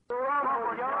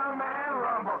rumble, young man,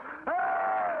 rumble. Hey!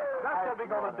 That's what we're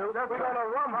gonna do. We're gonna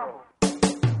rumble.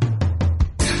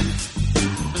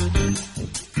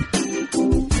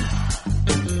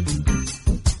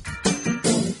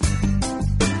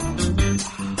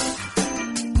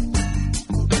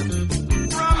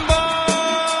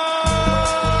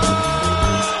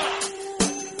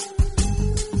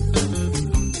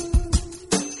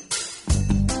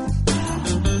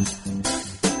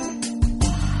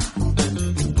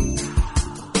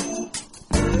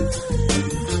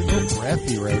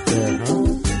 Breathy right there,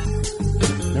 huh?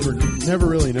 Never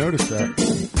really noticed that.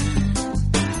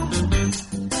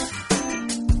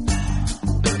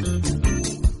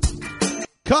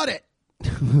 Cut it!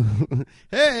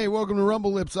 Hey, welcome to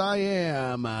Rumble Lips. I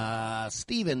am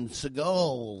Steven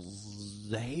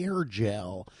Seagal's hair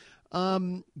gel.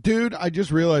 Dude, I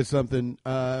just realized something.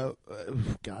 God,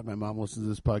 my mom listens to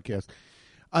this podcast.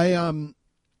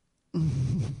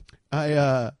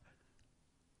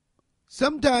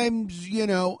 Sometimes, you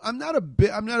know, I'm not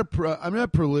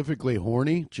prolifically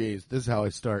horny. Jeez, this is how I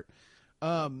start.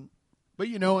 But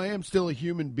you know, I am still a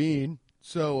human being.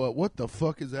 So, what the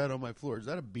fuck is that on my floor? Is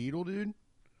that a beetle, dude?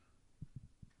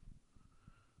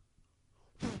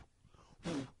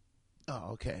 Oh,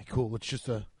 okay, cool. It's just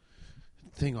a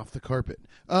thing off the carpet.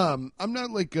 I'm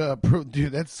not like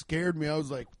dude, that scared me. I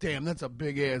was like, damn, that's a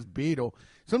big ass beetle.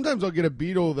 Sometimes I'll get a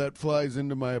beetle that flies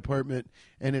into my apartment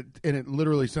and it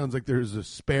literally sounds like there's a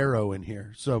sparrow in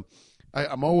here. So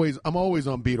I'm always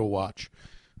on beetle watch.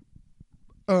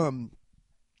 Dude,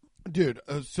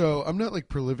 so I'm not like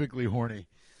prolifically horny,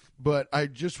 but I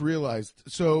just realized,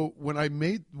 so when I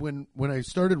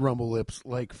started Rumble Lips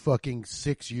like fucking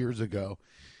 6 years ago,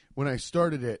 when I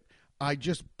started it, I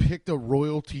just picked a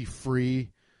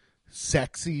royalty-free,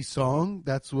 sexy song.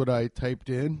 That's what I typed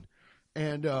in.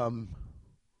 And the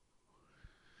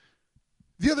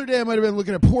other day I might have been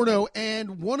looking at porno,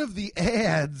 and one of the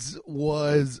ads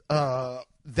was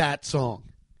that song.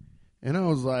 And I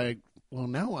was like, well,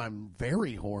 now I'm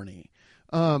very horny.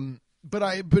 So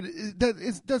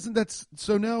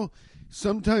now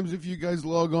sometimes if you guys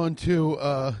log on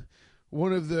to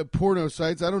one of the porno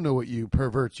sites, I don't know what you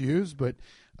perverts use, but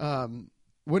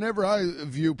whenever I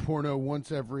view porno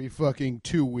once every fucking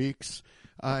 2 weeks,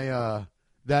 that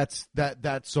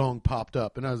song popped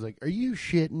up, and I was like, "Are you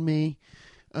shitting me?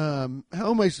 How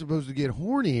am I supposed to get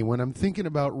horny when I'm thinking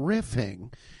about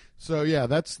riffing?" So yeah,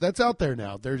 that's out there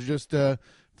now. There's just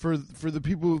for the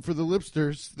people, for the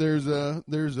lipsters, there's a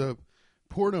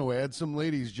porno ad. Some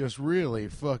lady's just really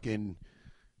fucking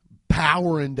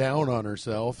powering down on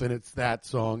herself, and it's that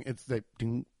song. It's the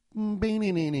ding, bing,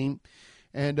 ding, ding.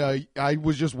 And I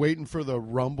was just waiting for the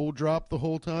rumble drop the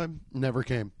whole time. Never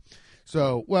came.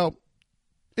 So, well,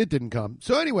 it didn't come.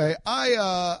 So anyway,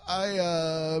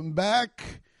 I'm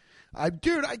back. I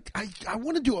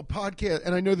want to do a podcast,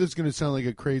 and I know this is going to sound like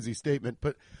a crazy statement,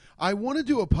 but I want to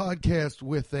do a podcast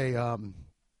with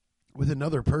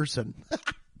another person.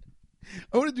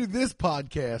 I want to do this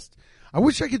podcast. I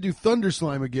wish I could do Thunder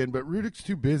Slime again, but Rudik's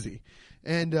too busy.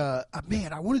 And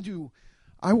man, I want to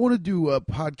do a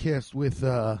podcast with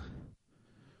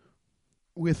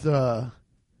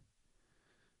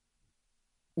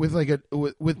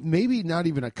maybe not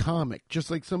even a comic,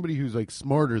 just like somebody who's like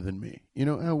smarter than me. You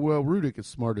know, well, Rudik is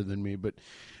smarter than me, but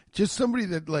just somebody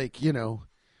that, like, you know,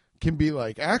 can be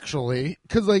like, actually,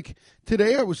 because like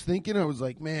today I was thinking about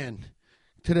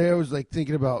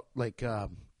like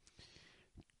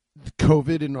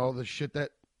COVID and all the shit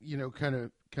that, you know, kind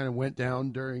of went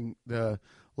down during the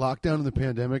lockdown of the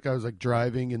pandemic. I was like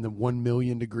driving in the 1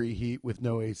 million degree heat with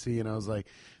no AC, and I was like,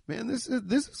 man, this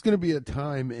is going to be a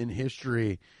time in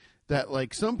history that,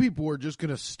 like, some people are just going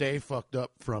to stay fucked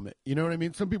up from it. You know what I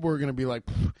mean? Some people are going to be like,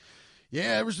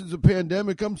 yeah, ever since the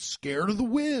pandemic, I'm scared of the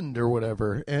wind or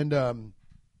whatever. And I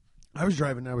was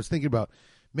driving, and I was thinking about,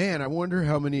 man, I wonder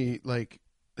how many of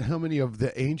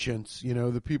the ancients, you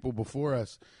know, the people before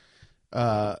us,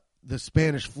 the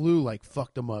Spanish flu like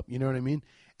fucked them up. You know what I mean?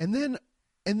 And then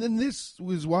this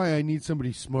was why I need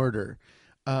somebody smarter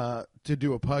to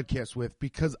do a podcast with,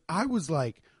 because I was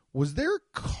like, was there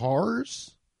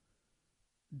cars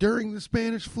during the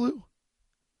Spanish flu?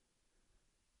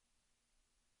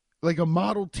 Like a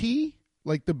Model T?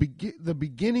 Like the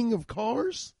beginning of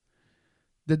cars?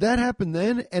 Did that happen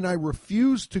then? And I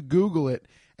refused to Google it.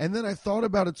 And then I thought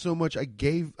about it so much, I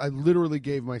literally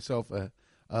gave myself a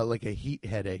heat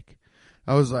headache.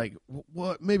 I was like,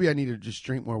 what? Maybe I need to just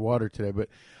drink more water today. But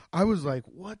I was like,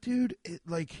 what, dude?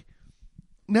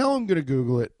 Now I'm going to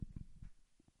Google it.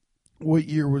 What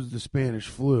year was the Spanish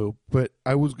flu? But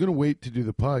I was going to wait to do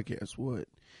the podcast. What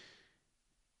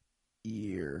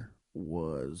year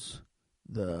was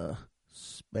the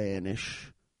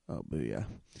Spanish. Oh, booyah.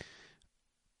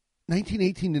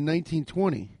 1918 to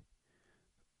 1920.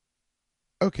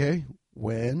 Okay,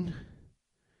 when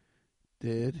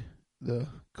did the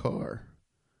car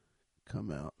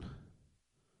come out?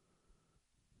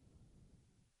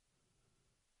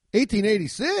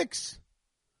 1886?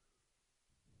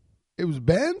 It was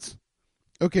Benz?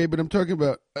 Okay, but I'm talking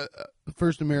about the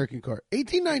first American car.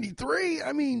 1893?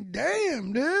 I mean,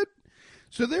 damn, dude.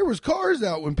 So there was cars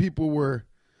out when people were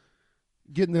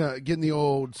getting the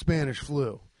old Spanish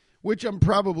flu, which I'm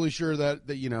probably sure that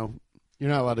you know, you're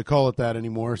not allowed to call it that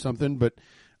anymore or something, but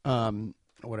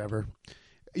whatever.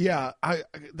 Yeah,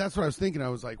 that's what I was thinking. I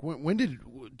was like, when did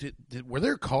were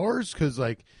there cars? Because,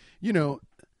 like, you know,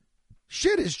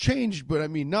 shit has changed, but I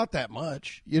mean, not that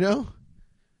much, you know?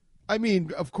 I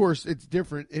mean, of course, it's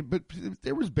different, but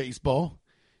there was baseball.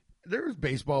 There was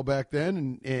baseball back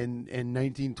then in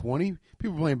 1920.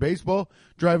 People playing baseball,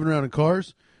 driving around in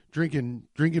cars, drinking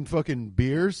fucking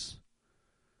beers,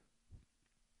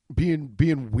 being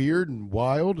weird and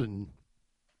wild and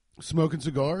smoking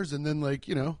cigars, and then, like,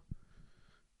 you know,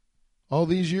 all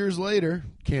these years later,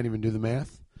 can't even do the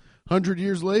math, 100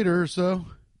 years later or so,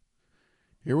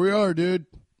 here we are, dude.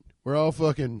 We're all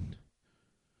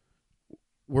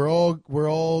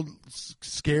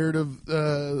scared of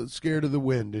the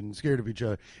wind and scared of each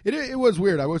other. It was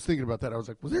weird. I was thinking about that. I was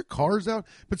like, was there cars out?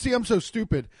 But see, I'm so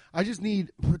stupid. I don't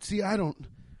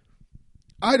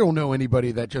know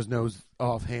anybody that just knows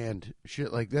offhand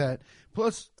shit like that.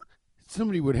 Plus,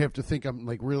 somebody would have to think I'm,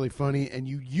 like, really funny, and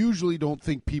you usually don't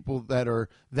think people that are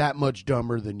that much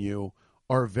dumber than you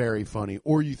are very funny,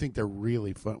 or you think they're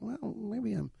really fun. Well,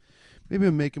 maybe I'm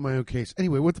making my own case.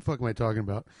 Anyway, what the fuck am I talking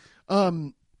about?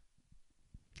 I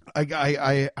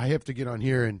have to get on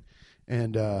here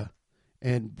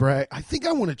and brag. I think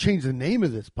I want to change the name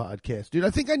of this podcast, dude.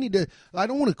 I think I need to. I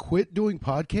don't want to quit doing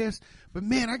podcasts, but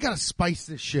man, I gotta spice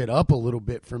this shit up a little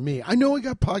bit for me. I know I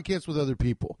got podcasts with other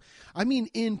people. I mean,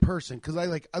 in person, because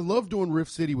I love doing Riff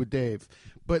City with Dave,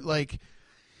 but, like,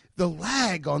 the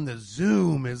lag on the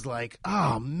Zoom is like,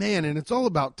 oh man, and it's all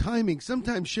about timing.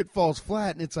 Sometimes shit falls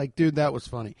flat, and it's like, dude, that was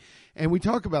funny. And we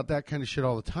talk about that kind of shit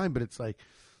all the time, but it's like,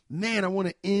 man, I want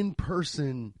an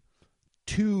in-person,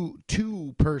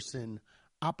 two-person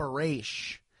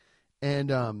operation.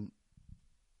 And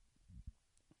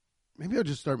maybe I'll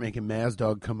just start making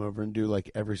Mazdog come over and do,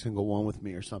 like, every single one with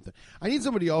me or something. I need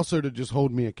somebody also to just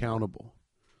hold me accountable,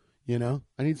 you know?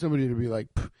 I need somebody to be like,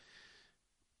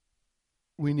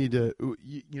 we need to,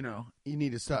 you know, you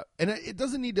need to stop. And it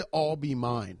doesn't need to all be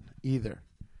mine either.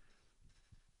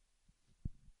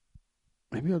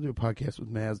 Maybe I'll do a podcast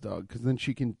with Mazdog, because then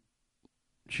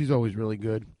she's always really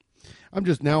good. I'm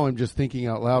just thinking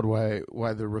out loud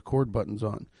why the record button's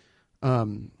on. I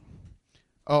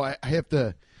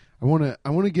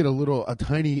want to get a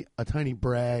tiny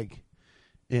brag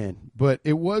in, but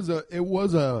it was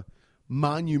a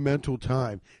monumental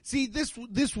time. See, this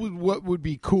would what would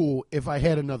be cool if I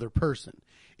had another person.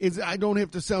 Is I don't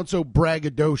have to sound so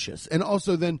braggadocious, and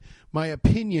also then my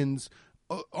opinions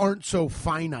aren't so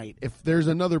finite. If there's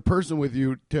another person with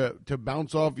you to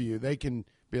bounce off of you, they can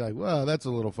be like, well, that's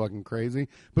a little fucking crazy.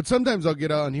 But sometimes I'll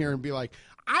get on here and be like,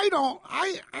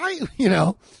 you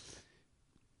know,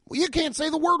 you can't say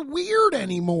the word weird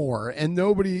anymore. And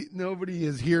nobody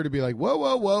is here to be like,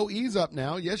 whoa, ease up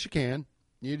now. Yes, you can.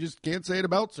 You just can't say it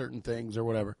about certain things or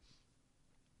whatever.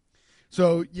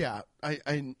 So yeah,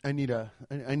 I need a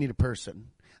person.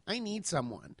 I need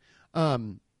someone.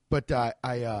 But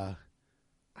I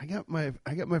got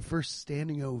my first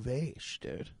standing ovation,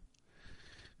 dude.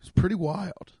 It was pretty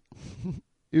wild.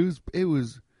 It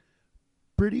was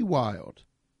pretty wild.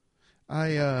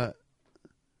 I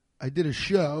did a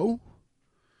show,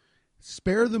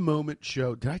 Spare the Moment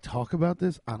show. Did I talk about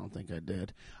this? I don't think I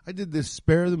did. I did this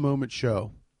Spare the Moment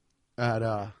show at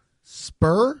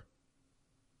Spur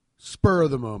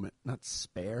of the Moment, not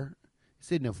Spare.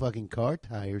 It's in a fucking car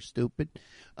tire, stupid.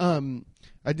 I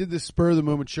did this Spur of the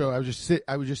Moment show. I was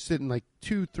just sitting like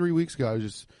 2-3 weeks ago.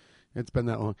 It's been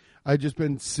that long. I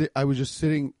was just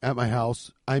sitting at my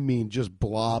house. I mean, just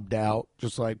blobbed out,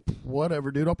 just like,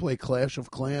 whatever, dude. I'll play Clash of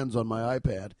Clans on my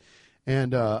iPad.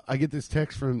 And I get this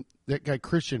text from that guy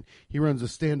Christian. He runs a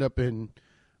stand-up and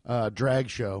drag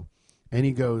show, and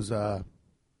he goes,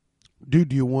 "Dude,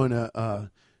 do you want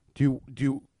to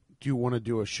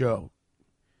do a show?"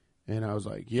 And I was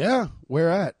like, "Yeah, where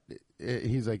at?"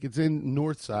 He's like, "It's in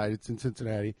North Side. It's in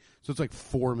Cincinnati, so it's like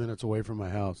 4 minutes away from my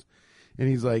house." And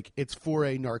he's like, "It's for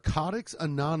a Narcotics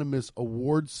Anonymous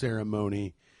award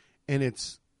ceremony, and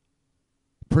it's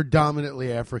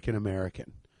predominantly African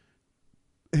American."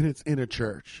 and it's in a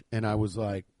church. And I was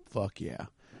like, fuck yeah,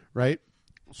 right?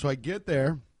 So I get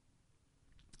there,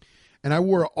 and I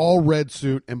wore an all red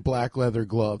suit and black leather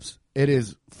gloves. It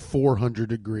is 400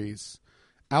 degrees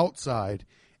outside,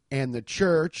 and the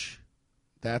church,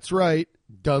 that's right,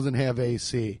 doesn't have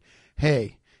AC.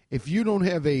 Hey, if you don't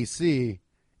have AC,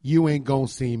 you ain't gonna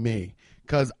see me,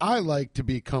 because I like to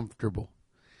be comfortable.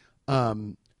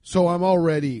 So I'm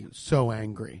already so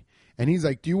angry. And he's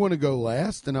like, do you want to go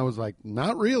last? And I was like,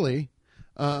 not really.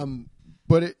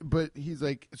 But he's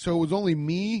like, so it was only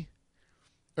me,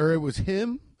 or it was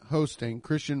him hosting.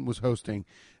 Christian was hosting.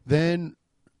 Then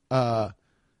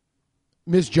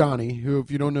Miss Johnny, who,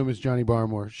 if you don't know Miss Johnny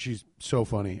Barmore, she's so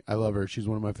funny. I love her. She's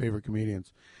one of my favorite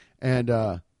comedians. And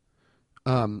then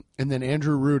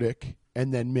Andrew Rudick,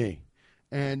 and then me.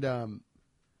 And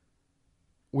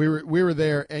we were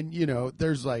there, and you know,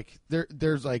 there's like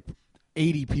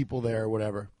 80 people there or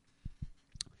whatever.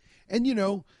 And you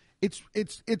know, it's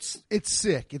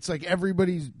sick. It's like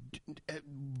everybody's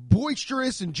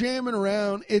boisterous and jamming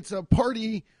around. It's a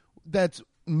party that's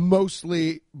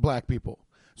mostly black people.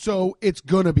 So it's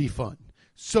going to be fun.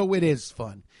 So it is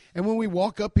fun. And when we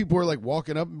walk up, people are like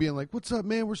walking up and being like, what's up,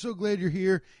 man? We're so glad you're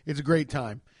here. It's a great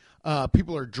time.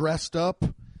 People are dressed up.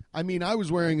 I mean, I was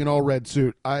wearing an all red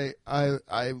suit. I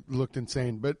looked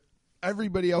insane, but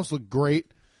everybody else looked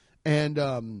great. And,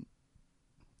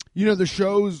 you know, the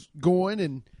show's going,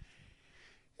 and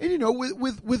you know,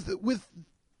 with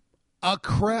a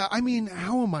crowd. I mean,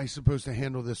 how am I supposed to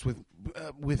handle this with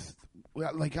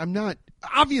like, I'm not,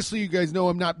 obviously you guys know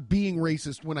I'm not being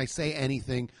racist when I say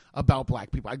anything about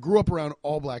black people. I grew up around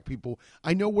all black people.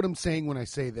 I know what I'm saying when I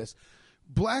say this.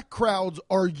 Black crowds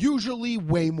are usually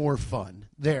way more fun.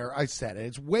 There, I said it.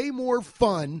 It's way more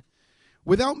fun.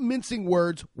 Without mincing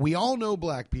words, we all know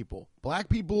black people. Black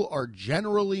people are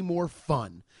generally more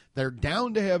fun. They're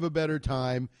down to have a better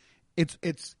time. It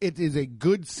is a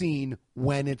good scene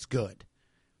when it's good.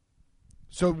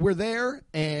 So we're there,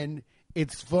 and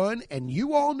it's fun, and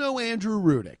you all know Andrew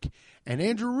Rudick. And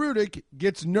Andrew Rudick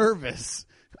gets nervous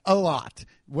a lot.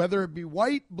 Whether it be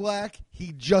white, black,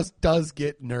 he just does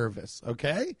get nervous,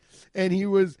 okay? And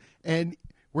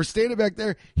we're standing back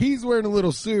there. He's wearing a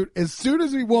little suit. As soon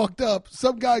as we walked up,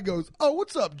 some guy goes, oh,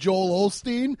 what's up, Joel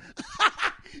Osteen?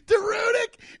 To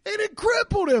Rudick, and it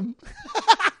crippled him.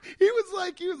 He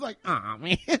was like, oh,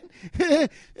 man.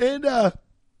 And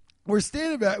we're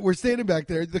standing back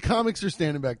there. The comics are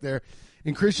standing back there,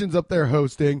 and Christian's up there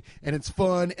hosting, and it's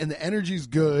fun, and the energy's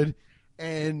good.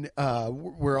 And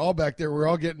we're all back there. We're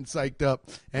all getting psyched up,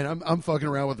 and I'm fucking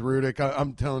around with Rudick.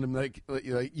 I'm telling him like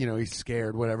you know, he's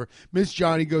scared, whatever. Miss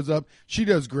Johnny goes up. She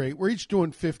does great. We're each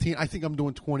doing 15. I think I'm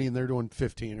doing 20, and they're doing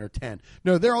 15 or 10.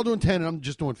 No, they're all doing 10, and I'm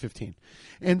just doing 15.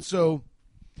 And so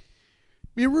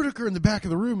me and Rudick are in the back of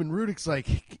the room, and Rudick's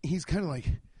like, he's kind of like,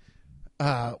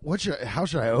 how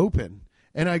should I open?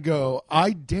 And I go,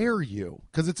 I dare you,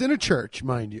 because it's in a church,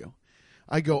 mind you.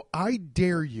 I go, I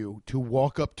dare you to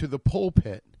walk up to the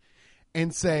pulpit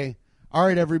and say, all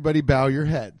right, everybody, bow your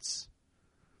heads.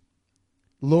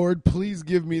 Lord, please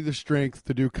give me the strength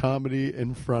to do comedy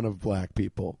in front of black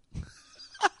people.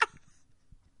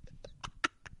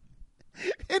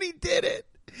 And he did it.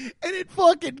 And it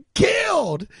fucking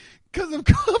killed. Because of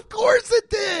course it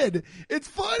did. It's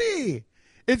funny.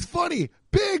 It's funny.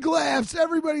 Big laughs.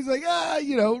 Everybody's like,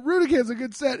 you know, Rudick has a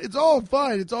good set. It's all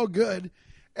fine. It's all good.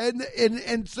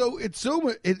 And so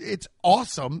it's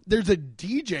awesome. There's a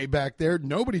DJ back there.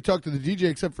 Nobody talked to the DJ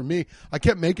except for me. I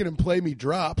kept making him play me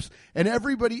drops, and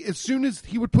everybody, as soon as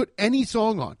he would put any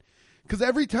song on, because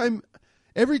every time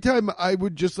I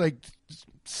would just like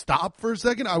stop for a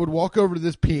second, I would walk over to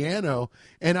this piano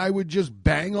and I would just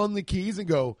bang on the keys and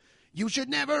go, you should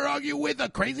never argue with a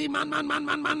crazy man,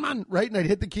 right? And I'd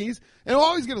hit the keys, and I'd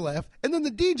always get a laugh. And then the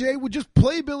DJ would just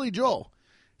play Billy Joel.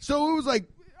 So it was like,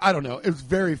 I don't know. It was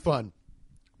very fun.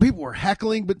 People were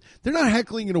heckling, but they're not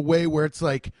heckling in a way where it's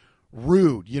like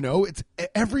rude, you know? It's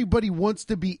everybody wants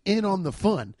to be in on the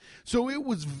fun. So it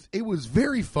was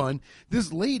very fun.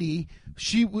 This lady,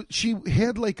 she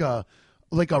had like a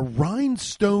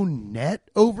rhinestone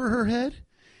net over her head,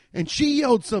 and she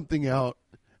yelled something out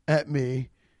at me.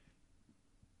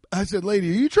 I said, lady,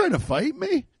 are you trying to fight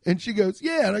me? And she goes,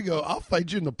 yeah. And I go, I'll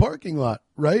fight you in the parking lot,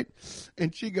 right?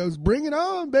 And she goes, bring it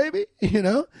on, baby, you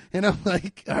know? And I'm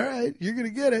like, all right, you're going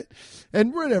to get it.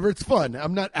 And whatever, it's fun.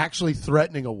 I'm not actually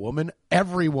threatening a woman.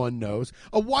 Everyone knows.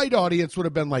 A white audience would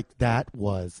have been like, that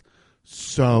was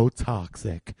so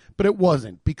toxic. But it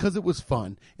wasn't, because it was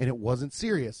fun, and it wasn't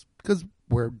serious, because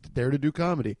we're there to do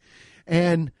comedy.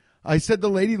 And I said the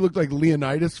lady looked like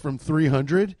Leonidas from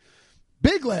 300.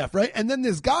 Big laugh, right? And then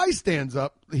this guy stands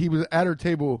up. He was at her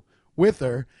table with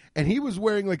her, and he was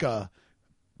wearing like a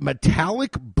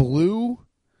metallic blue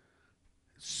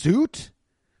suit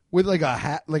with like a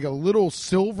hat, like a little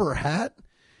silver hat.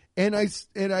 And I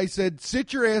said,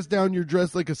 sit your ass down. You're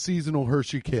dressed like a seasonal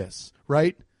Hershey Kiss,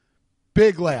 right?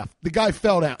 Big laugh. The guy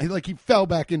fell down. He fell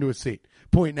back into his seat,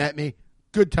 pointing at me.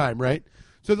 Good time, right?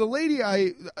 So the lady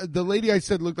I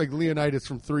said looked like Leonidas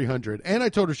from 300, and I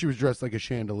told her she was dressed like a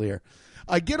chandelier.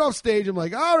 I get off stage. I'm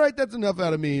like, all right, that's enough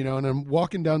out of me, and I'm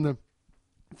walking down the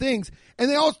things,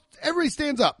 and everybody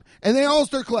stands up, and they all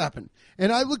start clapping.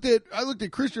 And I looked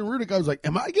at Christian Rudick. I was like,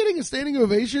 am I getting a standing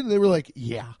ovation? And they were like,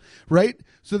 yeah, right.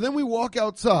 So then we walk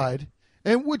outside,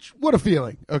 and what a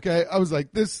feeling. Okay, I was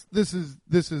like, this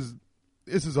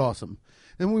is awesome.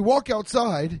 And we walk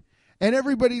outside. And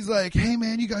everybody's like, hey,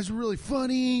 man, you guys are really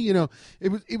funny.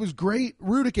 It was great.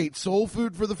 Rudick ate soul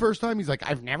food for the first time. He's like,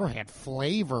 I've never had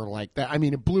flavor like that. I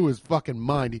mean, it blew his fucking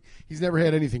mind. He's never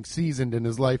had anything seasoned in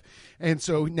his life. And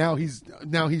so now he's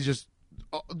just,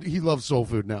 he loves soul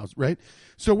food now, right?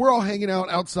 So we're all hanging out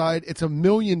outside. It's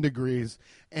 1,000,000 degrees.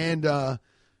 And all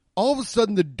of a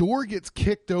sudden, the door gets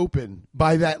kicked open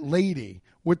by that lady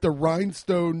with the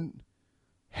rhinestone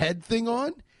head thing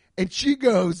on. And she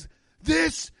goes,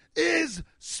 this is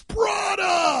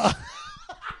Sparta.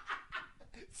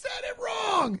 Said it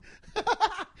wrong.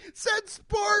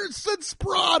 said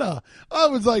Sparta. I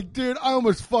was like, dude, I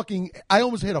almost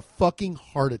had a fucking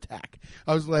heart attack.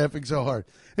 I was laughing so hard.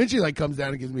 And she like comes down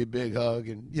and gives me a big hug,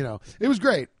 and it was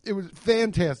great. It was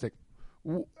fantastic.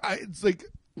 It's like,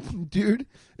 dude,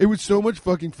 it was so much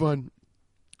fucking fun.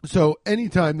 So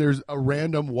anytime there's a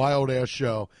random wild ass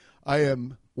show, I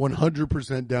am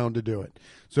 100% down to do it.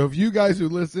 So if you guys who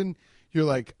listen, you're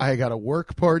like, I got a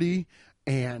work party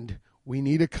and we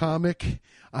need a comic.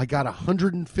 I got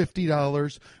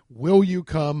 $150. Will you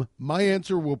come? My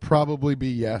answer will probably be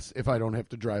yes if I don't have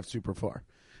to drive super far.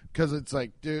 Because it's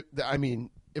like, dude, I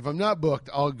mean, if I'm not booked,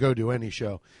 I'll go do any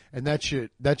show. And that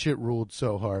shit ruled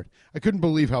so hard. I couldn't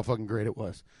believe how fucking great it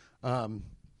was. And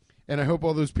I hope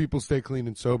all those people stay clean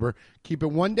and sober. Keep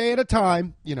it one day at a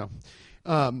time,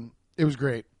 It was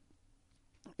great.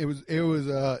 It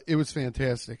was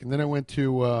fantastic. And then I went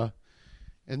to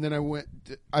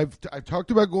I've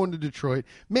talked about going to Detroit.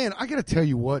 Man, I got to tell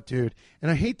you what, dude.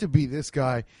 And I hate to be this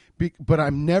guy, but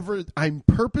I'm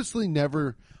purposely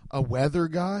never a weather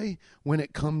guy when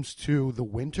it comes to the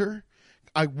winter.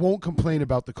 I won't complain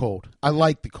about the cold. I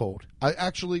like the cold. I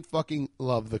actually fucking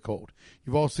love the cold.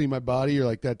 You've all seen my body. You're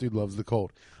like, that dude loves the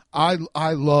cold. I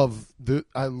love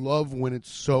when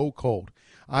it's so cold.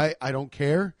 I don't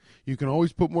care. You can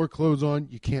always put more clothes on.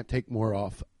 You can't take more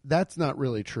off. That's not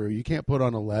really true. You can't put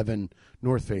on 11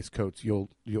 North Face coats. You'll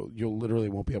literally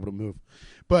won't be able to move.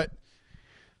 But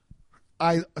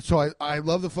I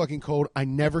love the fucking cold. I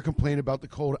never complain about the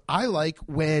cold. I like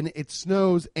when it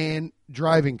snows and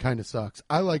driving kind of sucks.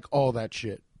 I like all that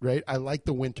shit, right? I like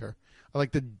the winter. I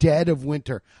like the dead of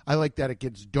winter. I like that it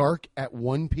gets dark at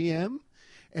 1 p.m.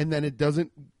 and then it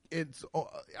doesn't.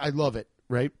 I love it,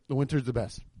 right? The winter's the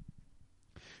best.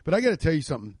 But I got to tell you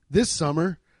something. This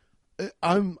summer,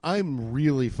 I'm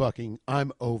over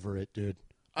it, dude.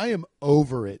 I am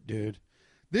over it, dude.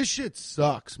 This shit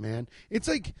sucks, man. It's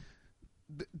like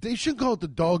they shouldn't call it the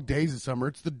dog days of summer.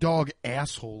 It's the dog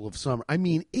asshole of summer. I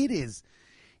mean, it is.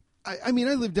 I mean,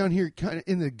 I live down here kind of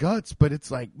in the guts, but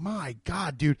it's like, my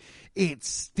God, dude, it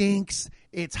stinks.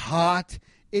 It's hot.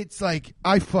 It's like,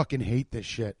 I fucking hate this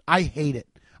shit. I hate it.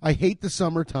 I hate the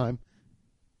summertime.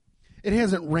 It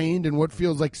hasn't rained in what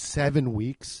feels like 7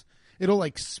 weeks. It'll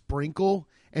like sprinkle,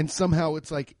 and somehow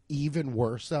it's like even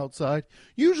worse outside.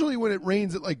 Usually when it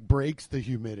rains, it like breaks the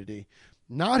humidity.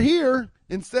 Not here.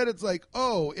 Instead, it's like,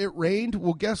 oh, it rained?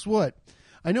 Well, guess what?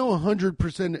 I know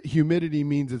 100% humidity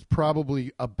means it's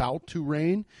probably about to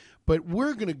rain, but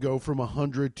we're going to go from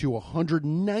 100 to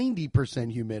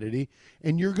 190% humidity,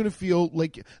 and you're going to feel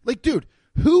like, dude,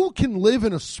 who can live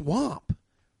in a swamp?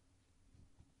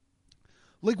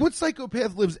 Like, what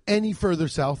psychopath lives any further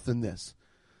south than this?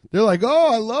 They're like,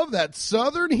 oh, I love that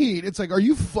southern heat. It's like, are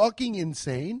you fucking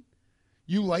insane?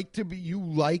 You like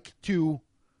to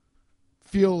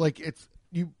feel like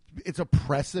it's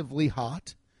oppressively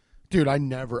hot? Dude, I've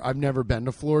never been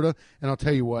to Florida, and I'll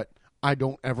tell you what, I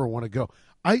don't ever want to go.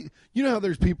 You know how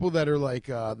there's people that are like,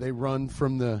 they run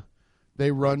from the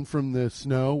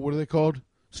snow. What are they called?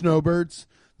 Snowbirds.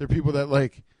 They're people that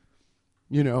like,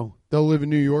 they'll live in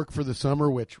New York for the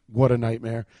summer, which, what a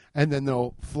nightmare. And then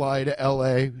they'll fly to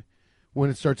L.A. when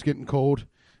it starts getting cold.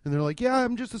 And they're like, yeah,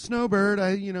 I'm just a snowbird.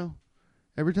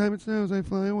 Every time it snows, I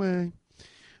fly away.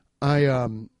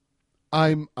 I'm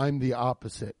the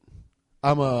opposite.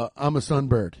 I'm a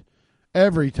sunbird.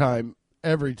 Every time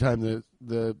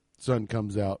the sun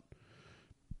comes out,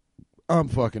 I'm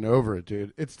fucking over it,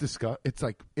 dude. It's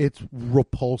it's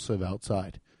repulsive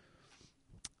outside.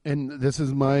 And this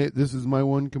is my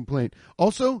one complaint.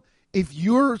 Also, if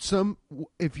you're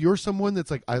someone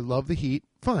that's like, I love the heat,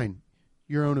 fine,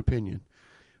 your own opinion.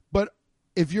 But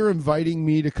if you're inviting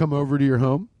me to come over to your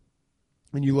home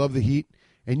and you love the heat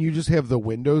and you just have the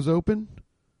windows open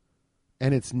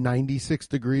and it's 96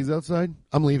 degrees outside,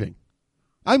 I'm leaving.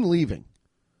 I'm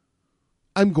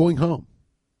going home.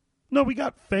 No, we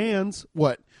got fans.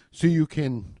 What? So you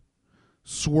can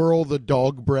swirl the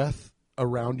dog breath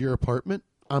around your apartment?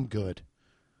 I'm good.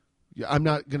 I'm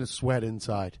not going to sweat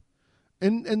inside.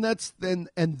 And that's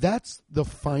the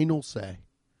final say.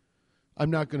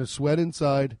 I'm not going to sweat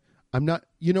inside. I'm not.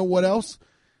 You know what else?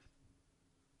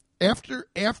 After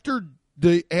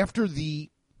the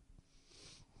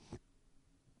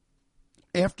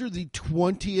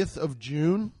 20th of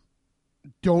June,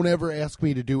 don't ever ask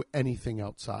me to do anything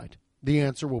outside. The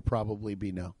answer will probably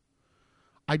be no.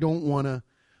 I don't want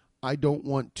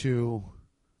to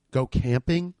go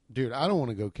camping. Dude, I don't want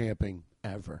to go camping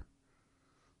ever.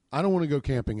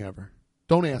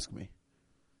 Don't ask me.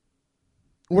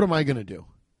 What am I going to do?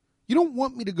 You don't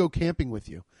want me to go camping with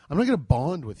you. I'm not going to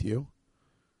bond with you.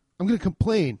 I'm going to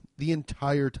complain the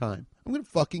entire time. I'm going to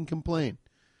fucking complain.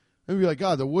 I'm going to be like,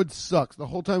 God, the woods sucks. The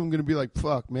whole time I'm going to be like,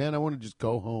 fuck, man, I want to just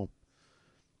go home.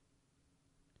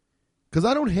 Because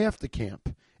I don't have to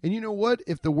camp. And you know what?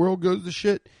 If the world goes to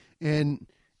shit and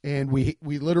we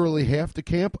literally have to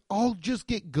camp, I'll just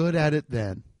get good at it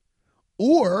then.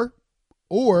 Or,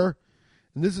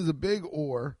 and this is a big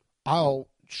or, I'll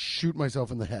shoot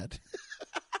myself in the head.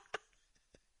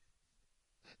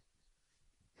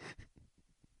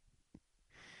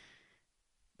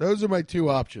 Those are my two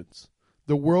options.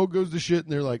 The world goes to shit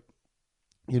and they're like,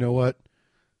 you know what?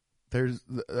 There's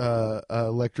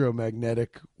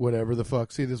electromagnetic, whatever the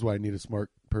fuck. See, this is why I need a smart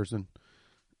person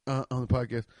on the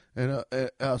podcast. And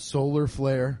a solar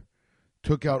flare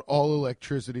took out all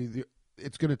electricity.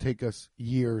 It's going to take us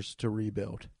years to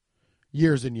rebuild.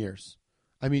 Years and years.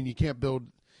 I mean, you can't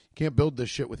build this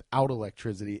shit without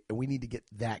electricity, and we need to get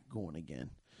that going again.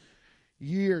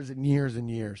 Years and years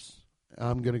and years.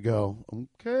 I'm going to go,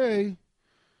 okay.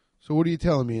 So what are you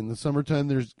telling me? In the summertime,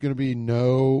 there's going to be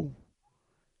no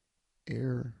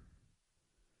air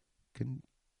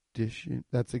condition.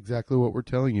 That's exactly what we're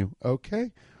telling you.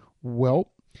 Okay.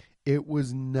 Well, it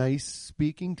was nice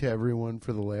speaking to everyone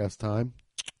for the last time.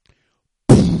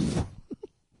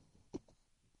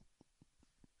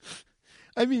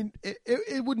 I mean,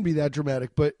 it wouldn't be that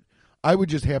dramatic, but I would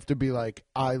just have to be like,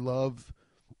 I love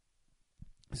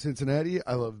Cincinnati.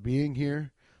 I love being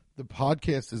here. The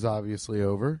podcast is obviously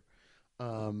over.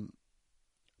 I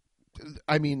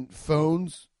mean,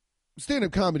 phones,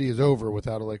 stand-up comedy is over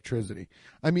without electricity.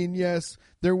 I mean, yes,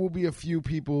 there will be a few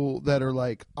people that are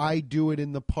like, I do it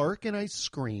in the park and I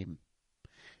scream.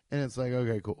 And it's like,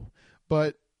 okay, cool.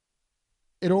 But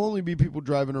it'll only be people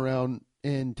driving around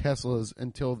in Teslas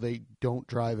until they don't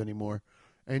drive anymore.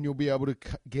 And you'll be able to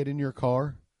get in your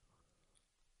car.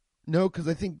 No, because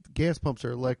I think gas pumps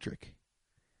are electric.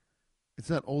 It's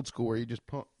not old school where you just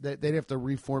pump. They'd have to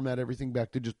reformat everything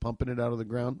back to just pumping it out of the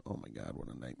ground. Oh, my God, what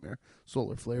a nightmare.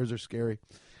 Solar flares are scary.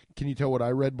 Can you tell what I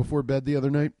read before bed the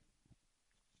other night?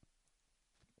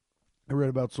 I read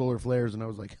about solar flares, and I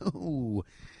was like, oh,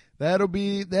 that'll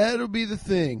be the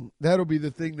thing. That'll be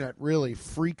the thing that really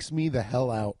freaks me the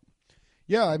hell out.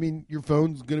 Yeah, I mean, your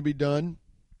phone's going to be done.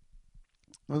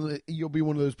 You'll be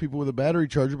one of those people with a battery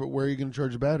charger, but where are you going to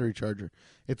charge a battery charger?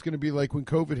 It's going to be like when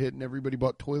COVID hit and everybody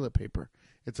bought toilet paper.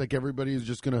 It's like everybody is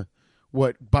just going to,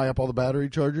 buy up all the battery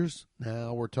chargers?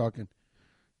 Now we're talking.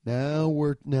 Now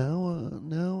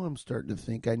I'm starting to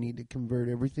think I need to convert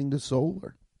everything to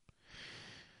solar.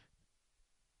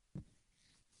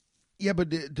 Yeah,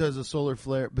 but it does a solar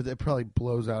flare, but it probably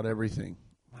blows out everything.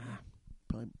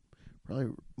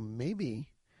 Probably, maybe.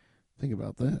 Think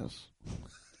about this.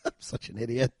 I'm such an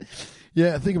idiot.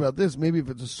 Yeah, think about this. Maybe if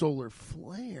it's a solar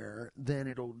flare, then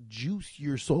it'll juice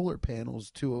your solar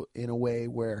panels in a way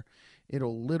where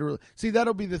it'll literally see.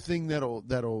 That'll be the thing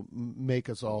that'll make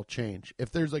us all change.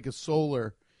 If there's like a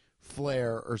solar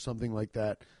flare or something like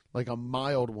that, like a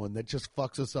mild one that just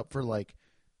fucks us up for like,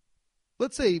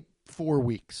 let's say 4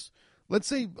 weeks, let's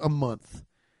say a month.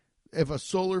 If a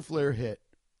solar flare hit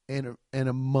and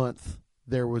a month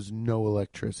there was no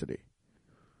electricity.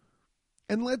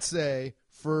 And let's say,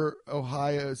 for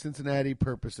Ohio, Cincinnati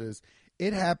purposes,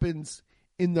 it happens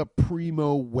in the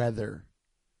primo weather.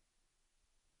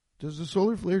 Does the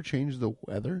solar flare change the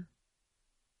weather?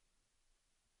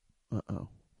 Uh-oh.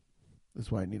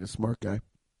 That's why I need a smart guy.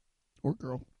 Or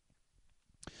girl.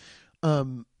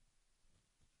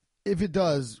 If it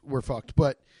does, we're fucked.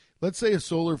 But let's say a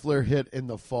solar flare hit in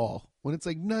the fall when it's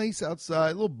like nice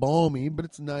outside, a little balmy, but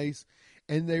it's nice.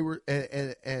 And they were,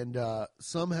 and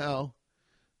somehow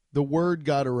the word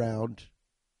got around.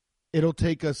 It'll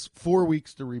take us 4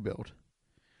 weeks to rebuild.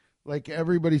 Like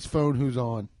everybody's phone who's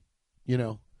on,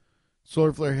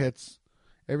 solar flare hits,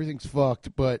 everything's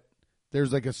fucked, but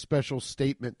there's like a special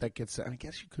statement that gets sent. I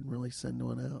guess you couldn't really send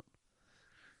one out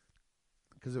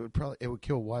because it would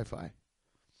kill Wi-Fi.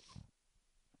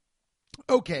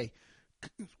 Okay,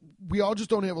 we all just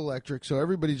don't have electric, so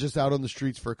everybody's just out on the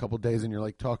streets for a couple of days, and you're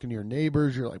like talking to your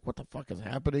neighbors. You're like, what the fuck is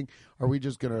happening? Are we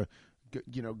just going to,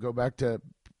 go back to,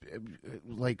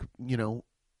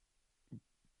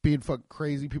 being fucking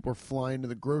crazy? People are flying to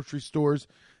the grocery stores.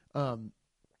 But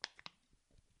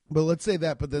let's say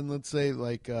that, but then let's say,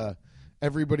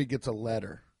 everybody gets a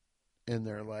letter, and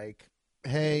they're like,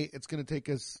 hey, it's going to take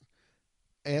us,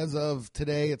 as of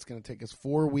today, it's going to take us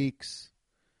 4 weeks.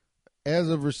 As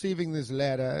of receiving this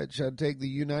letter, it shall take the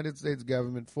United States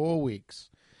government 4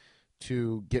 weeks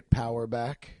to get power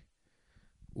back.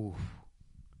 Oof.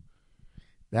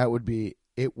 That would be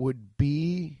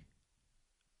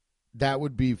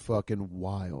fucking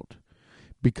wild.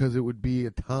 Because it would be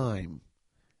a time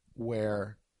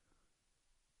where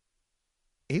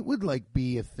it would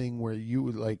be a thing where you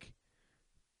would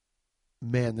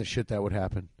man, the shit that would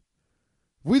happen.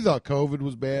 If we thought COVID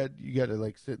was bad, you got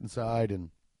to sit inside and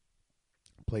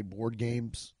play board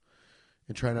games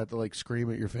and try not to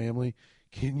scream at your family.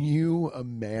 Can you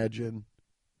imagine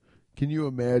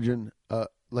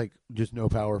just no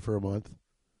power for a month?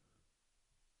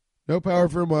 No power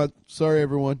for a month. Sorry,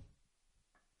 everyone.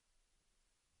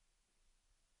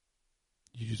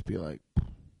 You just be like,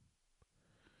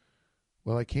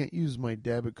 well, I can't use my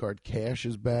debit card. Cash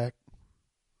is back.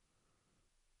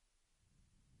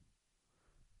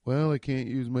 Well, I can't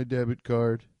use my debit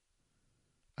card.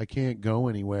 I can't go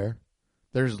anywhere.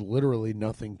 There's literally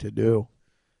nothing to do.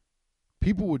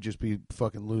 People would just be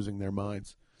fucking losing their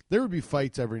minds. There would be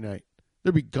fights every night.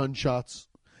 There'd be gunshots.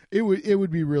 It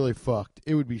would be really fucked.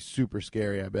 It would be super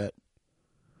scary, I bet.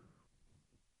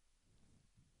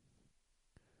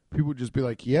 People would just be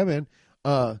like, yeah, man,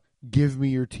 give me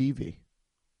your TV.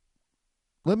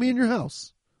 Let me in your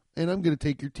house, and I'm going to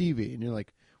take your TV. And you're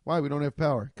like, why? We don't have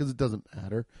power. Because it doesn't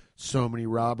matter. So many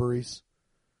robberies.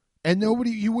 And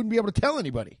you wouldn't be able to tell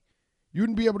anybody. You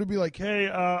wouldn't be able to be like, hey,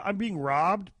 I'm being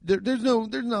robbed. There's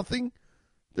nothing.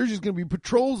 There's just going to be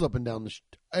patrols up and down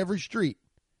every street.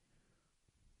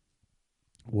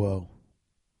 Whoa.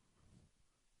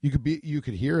 You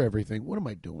could hear everything. What am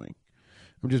I doing?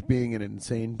 I'm just being an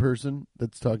insane person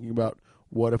that's talking about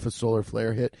what if a solar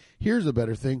flare hit. Here's a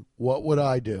better thing. What would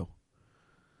I do?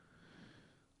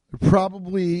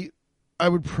 I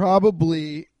would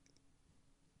probably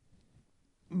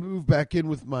move back in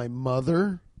with my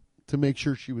mother to make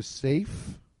sure she was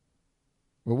safe.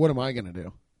 Well, what am I going to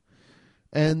do?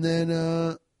 And then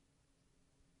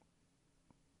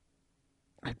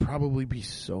I'd probably be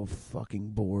so fucking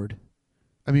bored.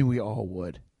 I mean, we all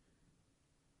would.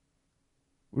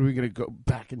 What, are we going to go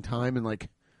back in time and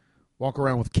walk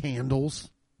around with candles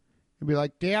and be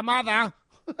like, dear mother,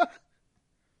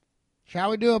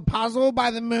 shall we do a puzzle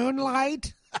by the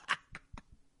moonlight?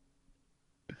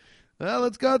 Well,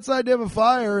 let's go outside to have a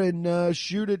fire and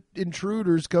shoot at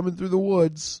intruders coming through the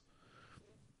woods.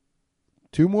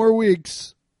 2 more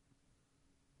weeks.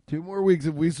 2 more weeks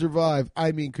if we survive.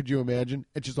 I mean, could you imagine?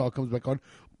 It just all comes back on.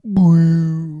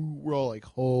 We're all like,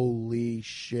 holy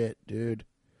shit, dude.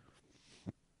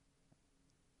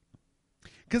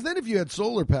 Because then if you had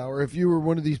solar power, if you were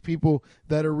one of these people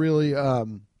that are really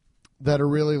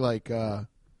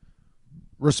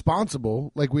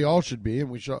responsible, like we all should be, and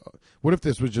we should. What if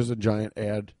this was just a giant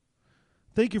ad?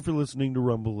 Thank you for listening to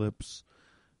Rumble Lips,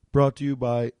 brought to you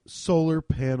by Solar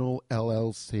Panel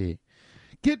LLC.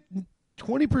 Get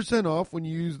 20% off when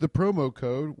you use the promo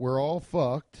code We're All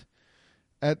Fucked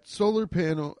at Solar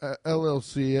Panel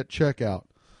LLC at checkout.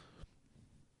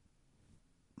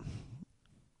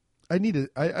 I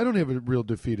don't have a real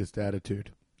defeatist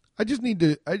attitude. I just need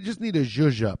to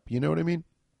zhuzh up. You know what I mean?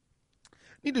 I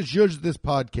need to zhuzh this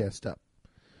podcast up.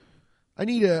 I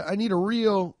need a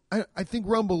real. I think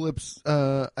Rumble Lips.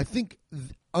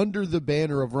 Under the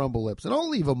banner of Rumble Lips, and I'll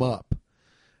leave them up.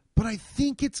 But I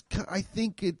think it's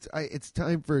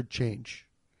time for a change.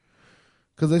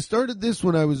 Because I started this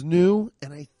when I was new,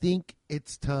 and I think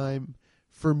it's time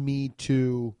for me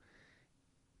to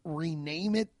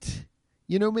rename it.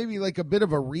 You know, maybe like a bit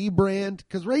of a rebrand.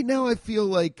 Because right now I feel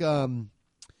like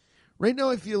Right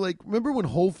now I feel like, remember when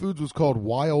Whole Foods was called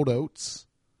Wild Oats?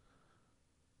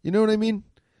 You know what I mean?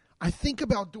 I think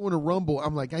about doing a Rumble.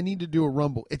 I'm like, I need to do a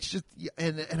Rumble. It's just,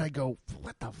 and I go,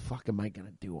 what the fuck am I going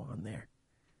to do on there?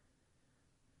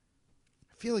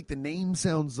 I feel like the name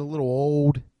sounds a little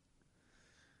old.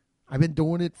 I've been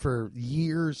doing it for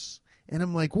years. And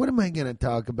I'm like, what am I going to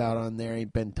talk about on there?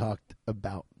 Ain't been talked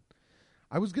about.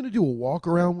 I was going to do a walk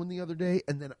around one the other day.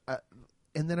 And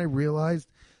then I realized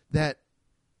that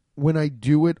when I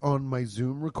do it on my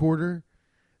Zoom recorder,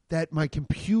 that my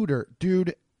computer,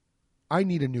 dude, I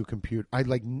need a new computer. I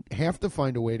have to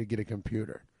find a way to get a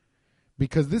computer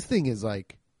because this thing is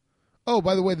like, oh,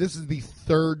 by the way, this is the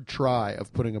third try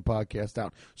of putting a podcast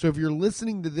out. So if you're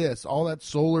listening to this, all that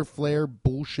solar flare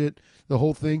bullshit, the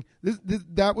whole thing,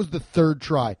 that was the third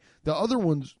try. The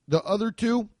other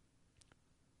two,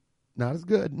 not as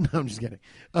good. No, I'm just kidding.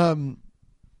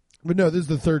 But no, this is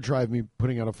the third try of me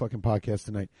putting out a fucking podcast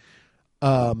tonight.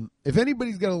 If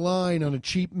anybody's got a line on a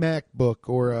cheap MacBook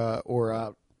or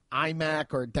a iMac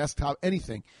or a desktop,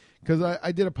 anything, because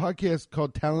I did a podcast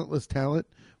called Talentless Talent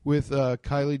with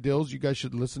Kylie Dills. You guys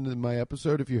should listen to my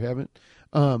episode if you haven't.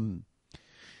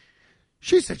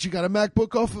 She said she got a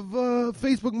MacBook off of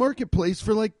Facebook Marketplace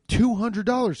for like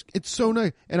 $200. It's so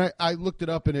nice, and I looked it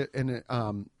up and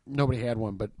nobody had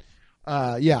one, but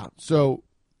yeah, so.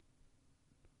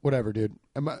 Whatever, dude.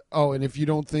 And if you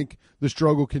don't think the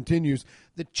struggle continues,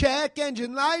 the check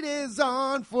engine light is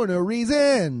on for no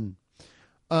reason.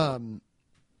 I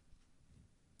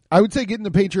would say get in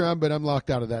the Patreon, but I'm locked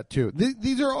out of that too.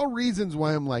 These are all reasons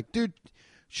why I'm like, dude,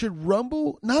 should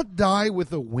Rumble not die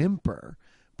with a whimper?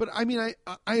 But I mean,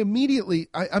 I immediately,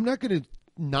 I'm not going to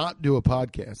not do a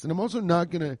podcast, and I'm also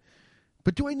not going to.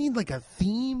 But do I need like a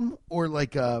theme or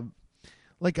like a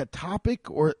topic,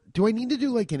 or do I need to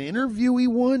do like an interviewee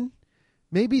one?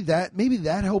 Maybe that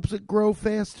helps it grow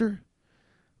faster.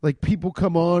 Like people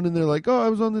come on and they're like, oh, I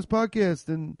was on this podcast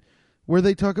and where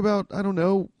they talk about, I don't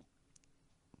know,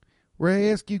 where I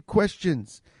ask you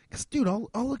questions. Cause dude, I'll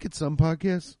look at some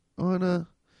podcasts on the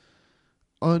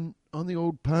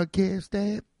old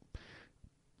podcast app.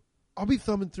 I'll be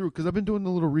thumbing through cause I've been doing a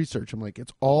little research. I'm like,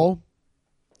 it's all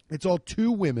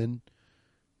two women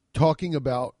talking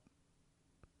about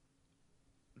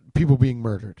people being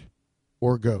murdered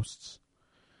or ghosts.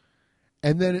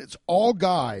 And then it's all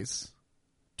guys,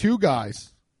 two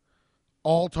guys,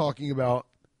 all talking about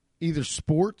either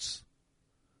sports,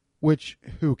 which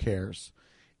who cares?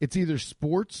 It's either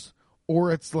sports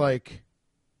or it's like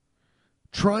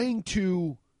trying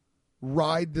to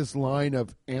ride this line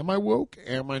of, am I woke?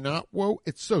 Am I not woke?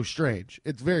 It's so strange.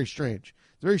 It's very strange.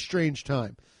 It's a very strange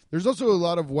time. There's also a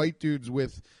lot of white dudes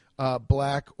with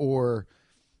black or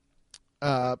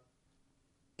like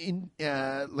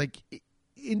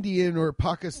Indian or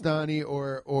Pakistani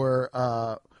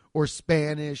or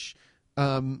Spanish.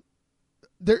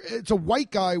 It's a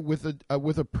white guy with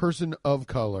a person of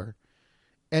color,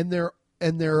 and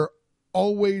they're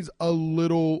always a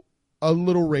little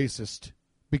racist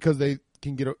because they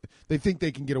think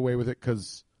they can get away with it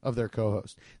because of their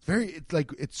co-host.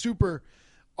 It's super.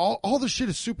 All the shit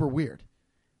is super weird.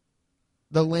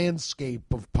 The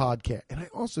landscape of podcast, and I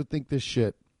also think this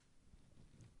shit.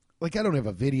 Like, I don't have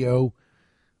a video,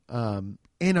 and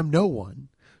I'm no one.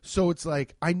 So it's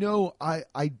like, I know I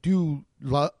do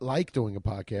like doing a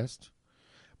podcast,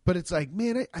 but it's like,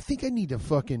 man, I think I need a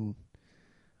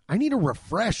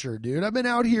refresher, dude. I've been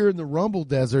out here in the Rumble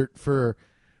Desert for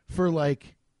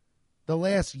like the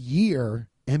last year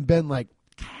and been like,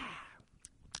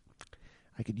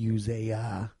 I could use a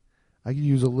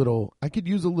little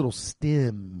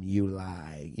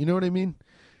stimuli. You know what I mean?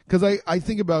 Because I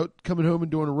think about coming home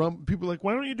and doing a Rumble. People are like,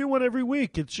 why don't you do one every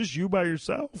week? It's just you by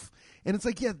yourself. And it's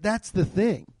like, yeah, that's the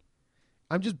thing.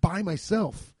 I'm just by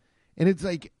myself. And it's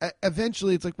like,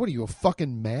 eventually it's like, what are you, a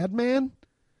fucking madman?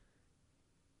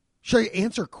 Should I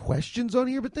answer questions on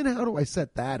here? But then how do I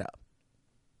set that up?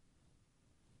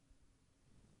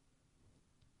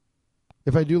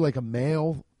 If I do like a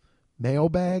mailbag,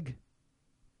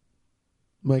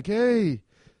 I'm like, hey.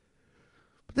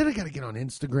 But then I got to get on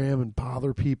Instagram and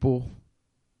bother people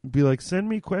and be like, send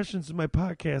me questions in my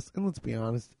podcast. And let's be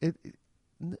honest,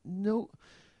 no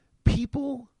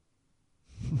people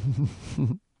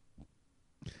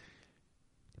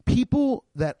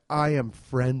that I am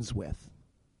friends with.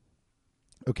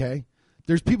 Okay?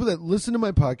 There's people that listen to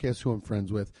my podcast who I'm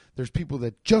friends with. There's people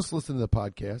that just listen to the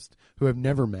podcast who I've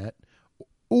never met.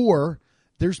 Or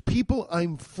there's people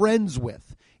I'm friends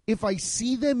with. If I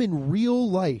see them in real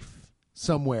life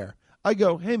somewhere, I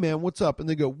go, hey man, what's up? And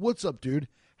they go, what's up, dude?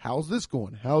 How's this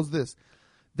going? How's this?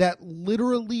 That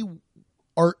literally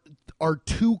are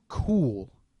too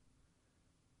cool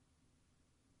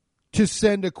to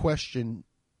send a question,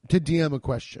 to DM a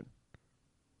question.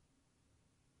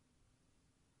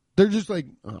 They're just like,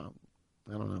 oh,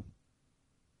 I don't know.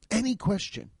 Any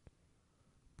question.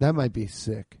 That might be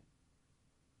sick.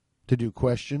 To do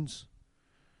questions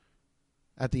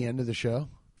at the end of the show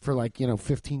for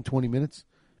 15, 20 minutes.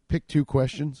 Pick 2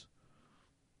 questions.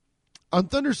 On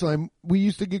Thunderslam, we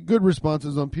used to get good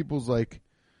responses on people's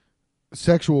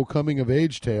sexual coming of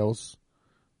age tales.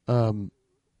 But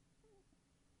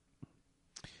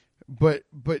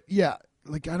yeah,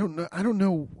 I don't know, I don't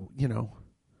know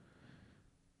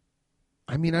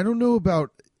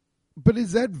about, but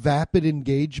is that vapid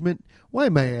engagement? Why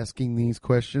am I asking these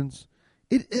questions?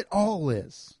 It all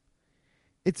is.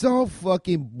 It's all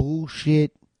fucking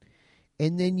bullshit,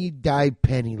 and then you die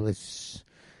penniless.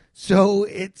 So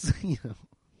it's,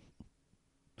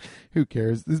 who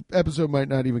cares? This episode might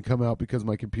not even come out because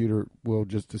my computer will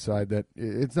just decide that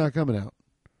it's not coming out.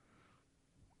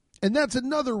 And that's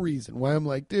another reason why I'm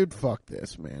like, dude, fuck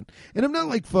this, man. And I'm not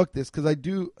like, fuck this, because I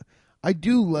do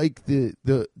like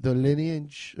the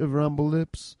lineage of Rumble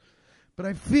Lips, but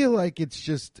I feel like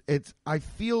I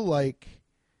feel like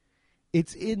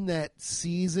it's in that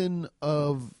season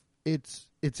of it's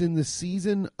in the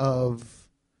season of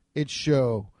its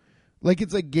show.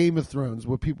 It's like Game of Thrones,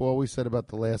 what people always said about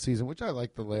the last season, which I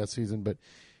like the last season, but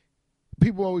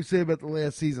people always say about the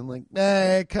last season,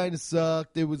 it kind of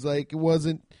sucked. It was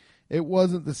it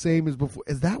wasn't the same as before.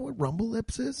 Is that what Rumble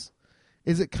Lips is?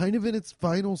 Is it kind of in its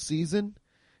final season?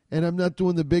 And I'm not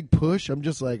doing the big push. I'm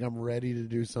just I'm ready to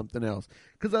do something else.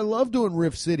 Because I love doing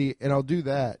Riff City, and I'll do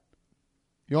that.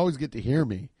 You always get to hear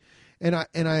me. And I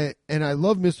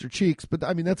love Mr. Cheeks, but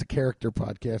I mean that's a character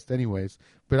podcast anyways.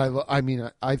 But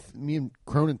me and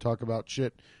Cronin talk about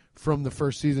shit from the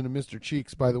first season of Mr.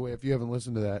 Cheeks, by the way, if you haven't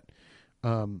listened to that.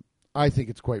 I think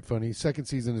it's quite funny. Second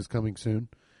season is coming soon.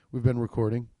 We've been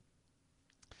recording.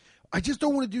 I just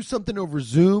don't want to do something over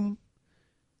Zoom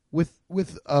with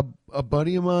a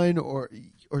buddy of mine or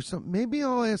something. Maybe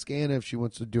I'll ask Anna if she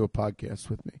wants to do a podcast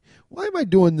with me. Why am I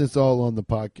doing this all on the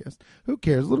podcast? Who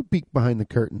cares? A little peek behind the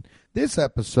curtain. This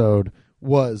episode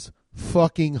was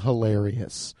fucking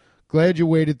hilarious. Glad you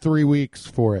waited 3 weeks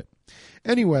for it.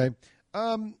 Anyway,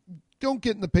 don't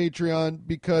get in the Patreon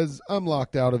because I'm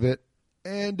locked out of it.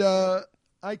 And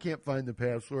I can't find the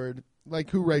password.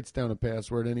 Who writes down a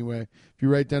password anyway? If you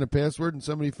write down a password and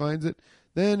somebody finds it,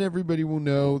 then everybody will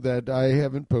know that I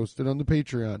haven't posted on the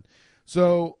Patreon.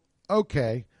 So,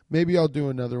 okay, maybe I'll do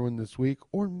another one this week,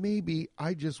 or maybe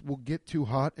I just will get too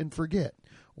hot and forget.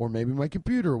 Or maybe my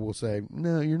computer will say,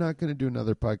 no, you're not going to do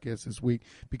another podcast this week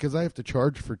because I have to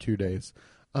charge for 2 days.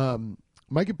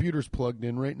 My computer's plugged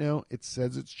in right now. It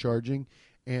says it's charging,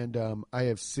 and I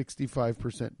have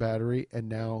 65% battery, and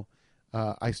now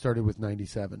I started with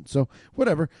 97. So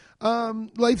whatever.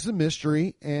 Life's a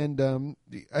mystery, and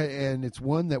it's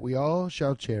one that we all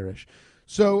shall cherish.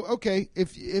 So okay,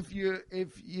 if you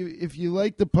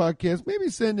like the podcast, maybe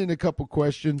send in a couple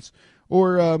questions,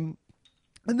 or and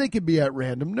they could be at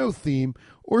random, no theme,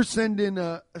 or send in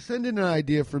an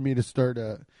idea for me to start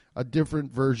a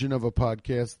different version of a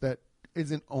podcast that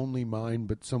isn't only mine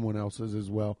but someone else's as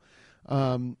well.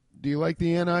 Do you like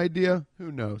the Anna idea?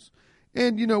 Who knows?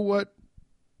 And you know what?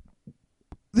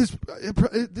 This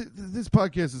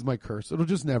podcast is my curse. It'll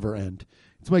just never end.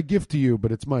 It's my gift to you,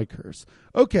 but it's my curse.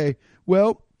 Okay,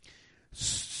 well,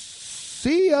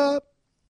 see ya.